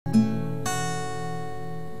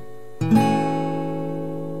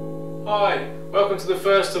Hi, welcome to the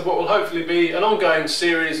first of what will hopefully be an ongoing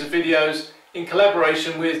series of videos in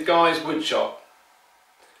collaboration with Guy's Woodshop.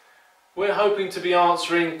 We're hoping to be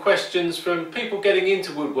answering questions from people getting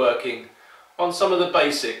into woodworking on some of the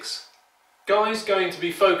basics. Guy's going to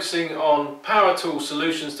be focusing on power tool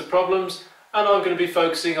solutions to problems, and I'm going to be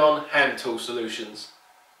focusing on hand tool solutions.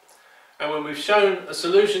 And when we've shown a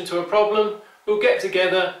solution to a problem, we'll get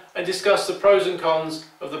together and discuss the pros and cons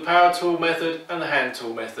of the power tool method and the hand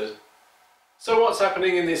tool method. So what's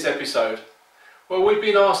happening in this episode? Well, we've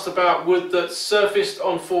been asked about wood that's surfaced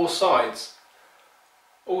on four sides,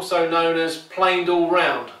 also known as planed all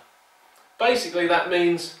round. Basically that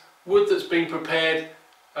means wood that's been prepared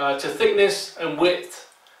to thickness and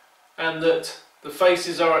width, and that the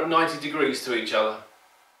faces are at 90 degrees to each other.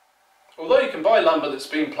 Although you can buy lumber that's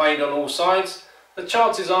been planed on all sides, the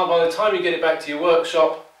chances are by the time you get it back to your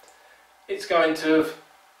workshop, it's going to have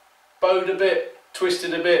bowed a bit,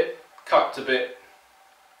 twisted a bit, cupped a bit.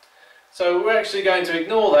 So we're actually going to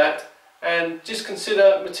ignore that and just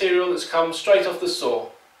consider material that's come straight off the saw.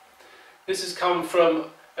 This has come from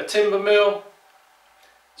a timber mill,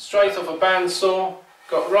 straight off a bandsaw,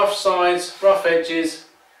 got rough sides, rough edges,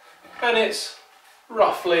 and it's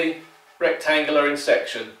roughly rectangular in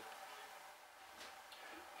section.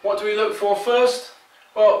 What do we look for first?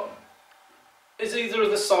 Well, is either of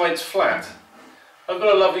the sides flat? I've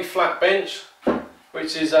got a lovely flat bench,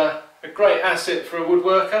 which is a great asset for a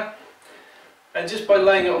woodworker, and just by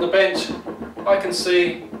laying it on the bench I can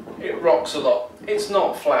see it rocks a lot. It's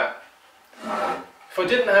not flat. If I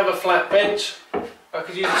didn't have a flat bench, I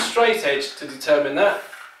could use a straight edge to determine that.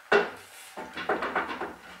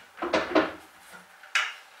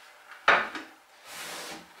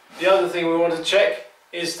 The other thing we want to check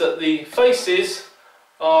is that the faces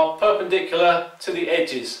are perpendicular to the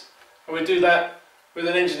edges, and we do that with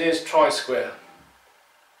an engineer's tri-square.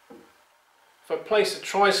 If I place a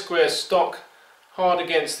tri-square stock hard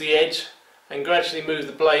against the edge and gradually move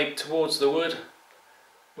the blade towards the wood,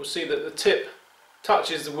 we'll see that the tip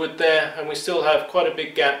touches the wood there, and we still have quite a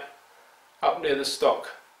big gap up near the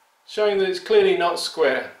stock, showing that it's clearly not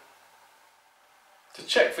square. To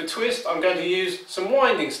check for twist, I'm going to use some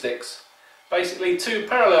winding sticks, basically two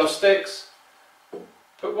parallel sticks.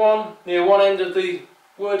 Put one near one end of the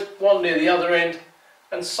wood, one near the other end,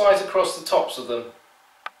 and sight across the tops of them.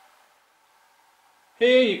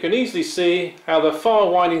 Here you can easily see how the far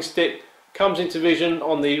winding stick comes into vision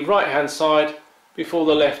on the right hand side before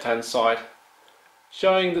the left hand side,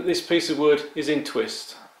 showing that this piece of wood is in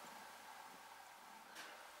twist.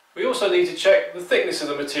 We also need to check the thickness of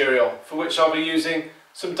the material, for which I'll be using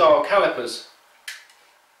some dial calipers.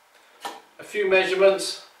 A few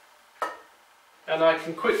measurements, and I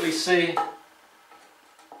can quickly see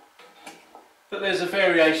that there's a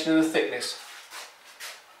variation in the thickness.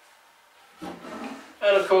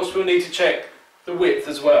 And of course we'll need to check the width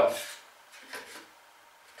as well.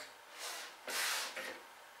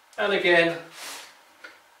 And again,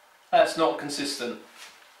 that's not consistent.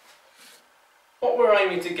 What we're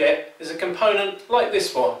aiming to get is a component like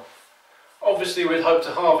this one. Obviously we'd hope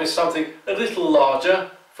to harvest something a little larger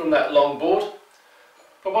from that long board,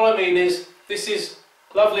 but what I mean is this is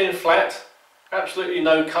lovely and flat, absolutely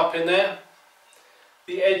no cup in there.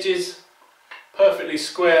 The edges perfectly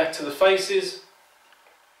square to the faces,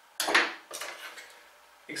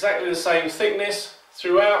 exactly the same thickness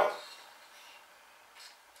throughout,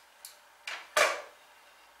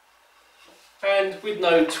 and with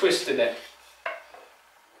no twist in it.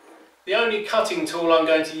 The only cutting tool I'm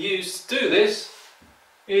going to use to do this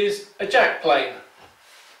is a jack plane.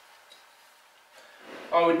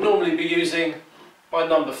 I would normally be using my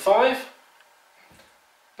number 5,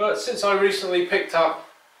 but since I recently picked up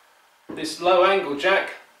this low angle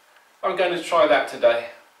jack, I'm going to try that today.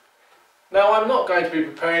 Now, I'm not going to be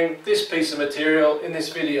preparing this piece of material in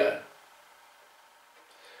this video.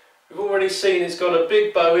 We've already seen it's got a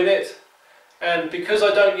big bow in it, and because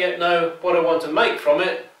I don't yet know what I want to make from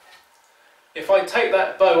it, if I take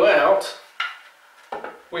that bow out,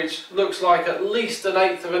 which looks like at least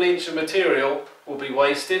 1/8 of an inch of material will be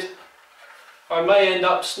wasted, I may end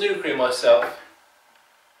up snookering myself.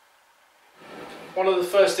 One of the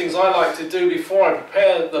first things I like to do before I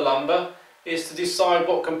prepare the lumber is to decide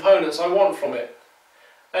what components I want from it.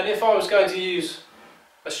 And if I was going to use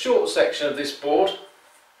a short section of this board,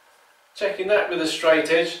 checking that with a straight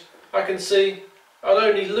edge, I can see I'll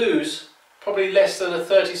only lose probably less than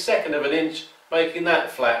 1/32 of an inch making that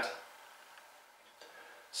flat.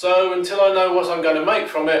 So until I know what I'm going to make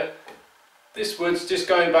from it, this wood's just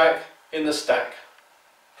going back in the stack.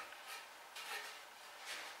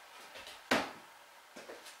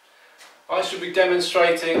 I should be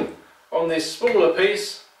demonstrating on this smaller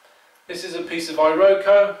piece. This is a piece of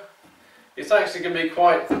Iroko. It's actually going to be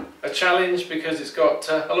quite a challenge because it's got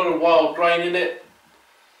a lot of wild grain in it,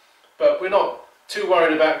 but we're not too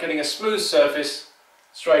worried about getting a smooth surface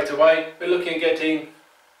straight away. We're looking at getting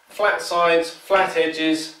flat sides, flat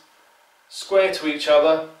edges, square to each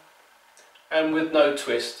other and with no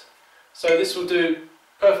twist. So this will do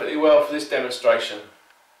perfectly well for this demonstration.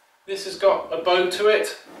 This has got a bow to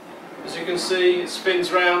it. As you can see, it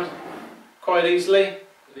spins round quite easily.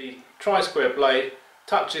 The tri-square blade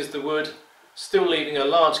touches the wood, still leaving a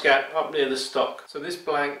large gap up near the stock. So this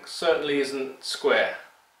blank certainly isn't square.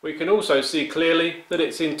 We can also see clearly that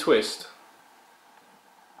it's in twist.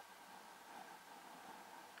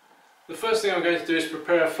 The first thing I'm going to do is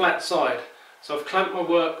prepare a flat side. So I've clamped my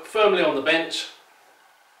work firmly on the bench,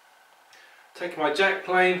 taking my jack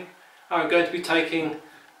plane, and I'm going to be taking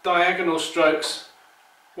diagonal strokes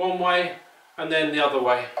one way and then the other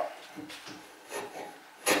way.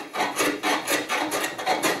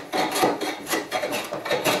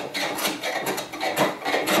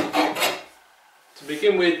 To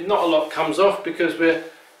begin with, not a lot comes off because we're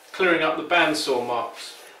clearing up the bandsaw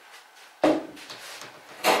marks.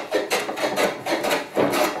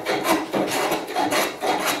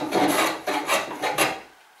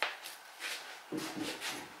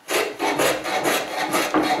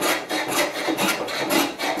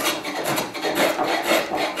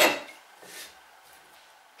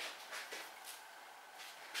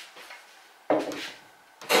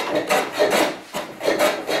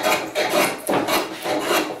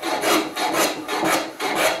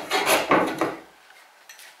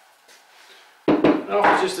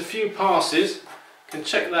 After just a few passes, I can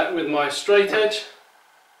check that with my straight edge.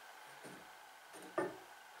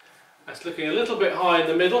 That's looking a little bit high in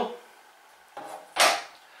the middle.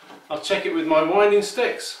 I'll check it with my winding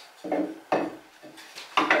sticks.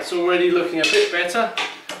 That's already looking a bit better.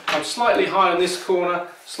 I'm slightly high on this corner,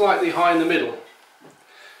 slightly high in the middle.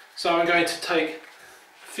 So I'm going to take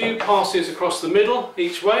a few passes across the middle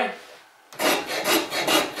each way.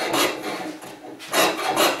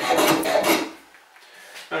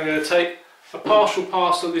 I'm going to take a partial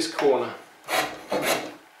pass on this corner.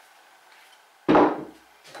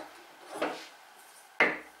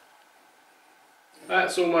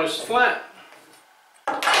 That's almost flat.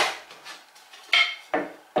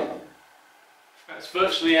 That's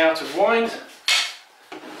virtually out of wind.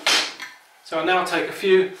 So I'll now take a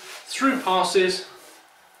few through passes.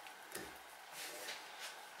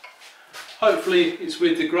 Hopefully it's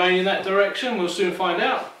with the grain in that direction, we'll soon find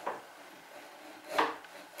out.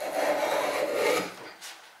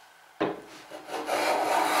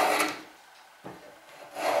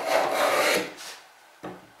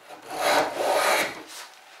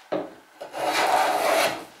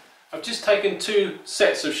 I've just taken 2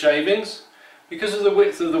 sets of shavings. Because of the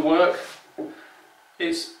width of the work,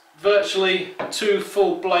 it's virtually 2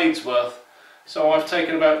 full blades worth. So I've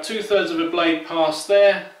taken about 2/3 of a blade pass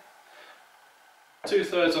there,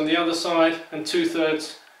 2/3 on the other side and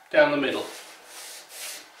 2/3 down the middle.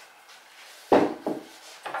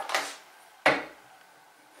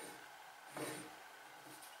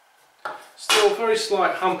 Still a very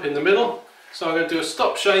slight hump in the middle, so I'm going to do a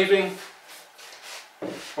stop shaving,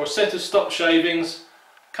 or a set of stop shavings,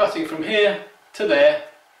 cutting from here to there.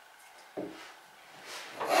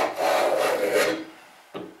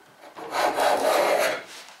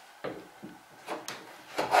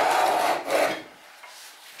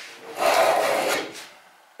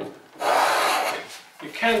 You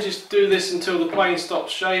can just do this until the plane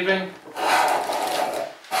stops shaving.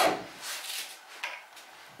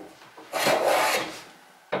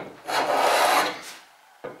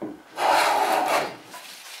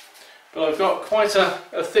 But I've got quite a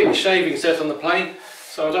thick shaving set on the plane,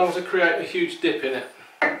 so I don't want to create a huge dip in it.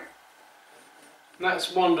 And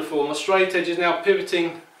that's wonderful. My straight edge is now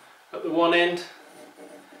pivoting at the one end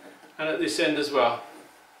and at this end as well.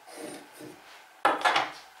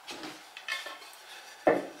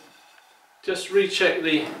 Just recheck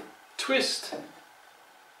the twist.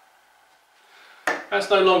 That's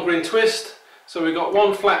no longer in twist, so we've got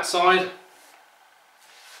one flat side,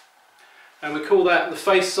 and we call that the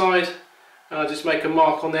face side, and I'll just make a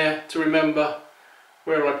mark on there to remember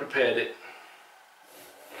where I prepared it.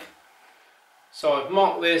 So I've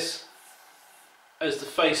marked this as the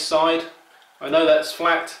face side. I know that's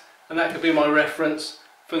flat, and that could be my reference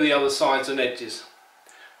for the other sides and edges.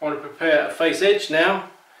 I want to prepare a face edge now,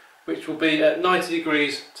 which will be at 90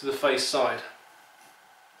 degrees to the face side.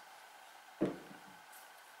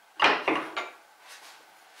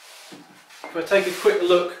 If I take a quick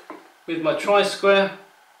look with my tri-square,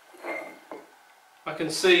 I can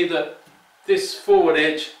see that this forward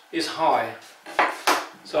edge is high.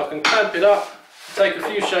 So I can clamp it up, take a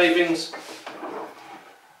few shavings,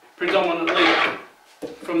 predominantly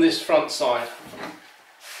from this front side.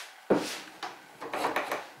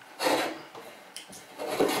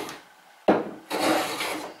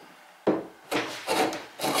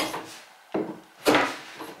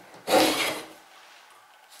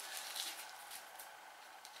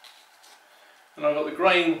 And I've got the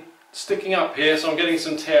grain sticking up here, so I'm getting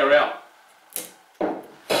some tear out.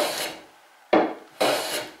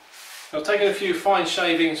 I've taken a few fine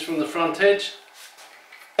shavings from the front edge.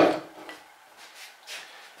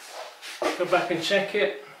 Go back and check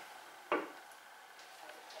it.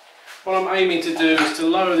 What I'm aiming to do is to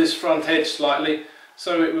lower this front edge slightly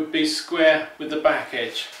so it would be square with the back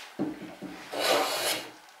edge.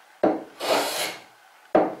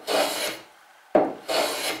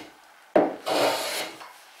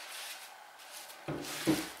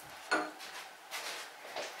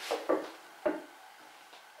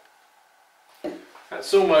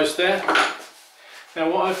 That's almost there. Now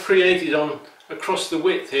what I've created on across the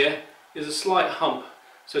width here is a slight hump,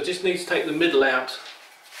 so I just need to take the middle out.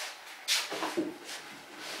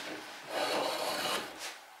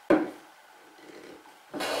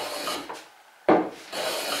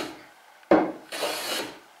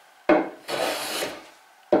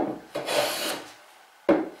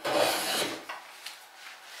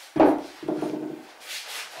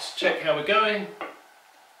 Let's check how we're going.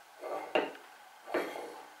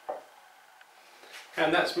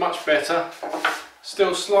 And that's much better.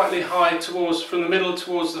 Still slightly high towards, from the middle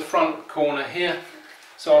towards the front corner here.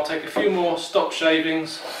 So I'll take a few more stop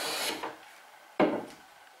shavings.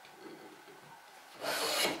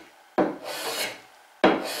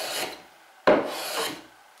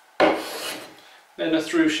 Then a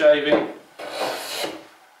through shaving.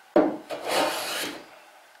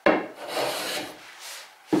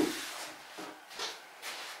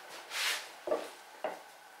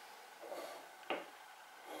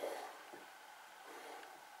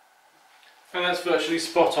 And that's virtually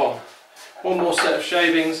spot on. One more set of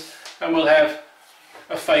shavings and we'll have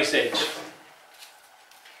a face edge.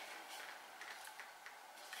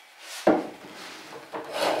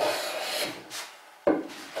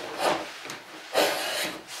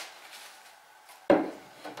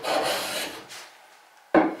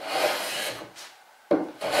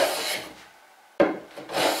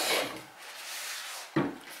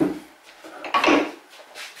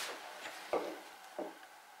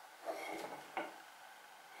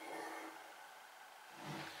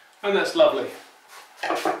 And that's lovely.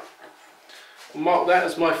 I'll mark that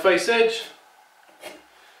as my face edge.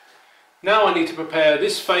 Now I need to prepare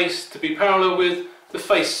this face to be parallel with the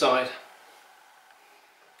face side.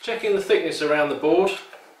 Checking the thickness around the board,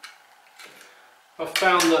 I've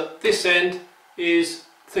found that this end is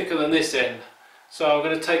thicker than this end. So I'm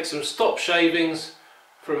going to take some stop shavings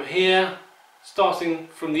from here, starting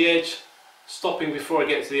from the edge, stopping before I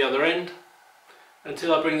get to the other end,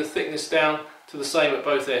 until I bring the thickness down to the same at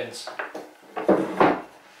both ends.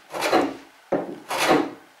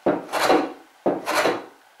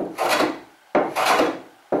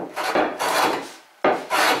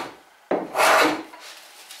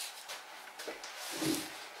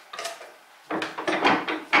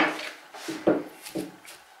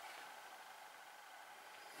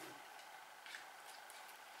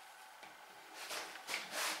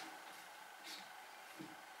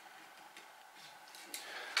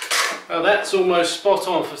 Now that's almost spot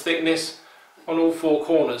on for thickness on all four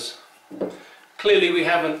corners. Clearly we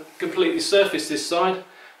haven't completely surfaced this side,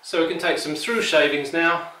 so we can take some through shavings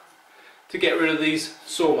now to get rid of these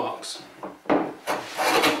saw marks.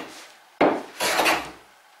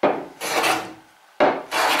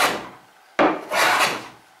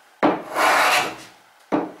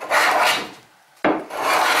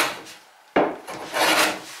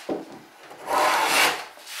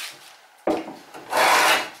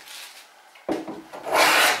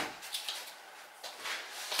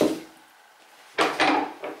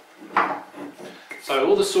 So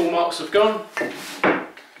all the saw marks have gone.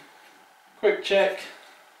 Quick check.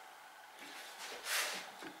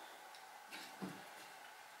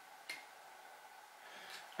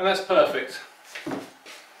 And that's perfect.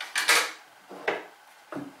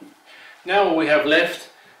 Now all we have left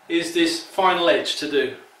is this final edge to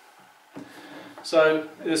do. So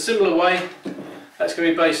in a similar way, that's going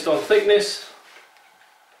to be based on thickness.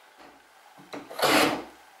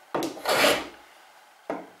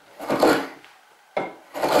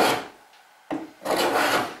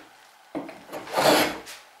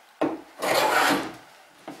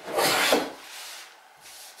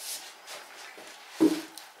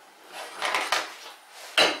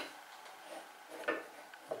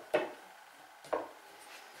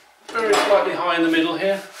 slightly high in the middle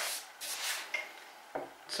here.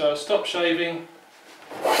 So stop shaving.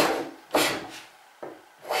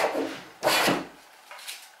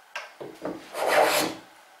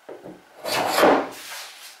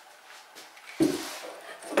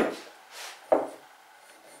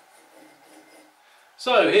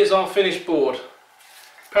 So here's our finished board.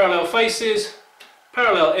 Parallel faces,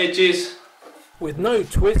 parallel edges, with no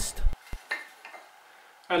twist,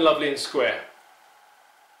 and lovely and square.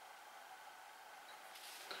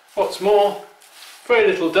 What's more, very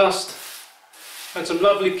little dust and some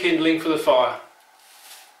lovely kindling for the fire.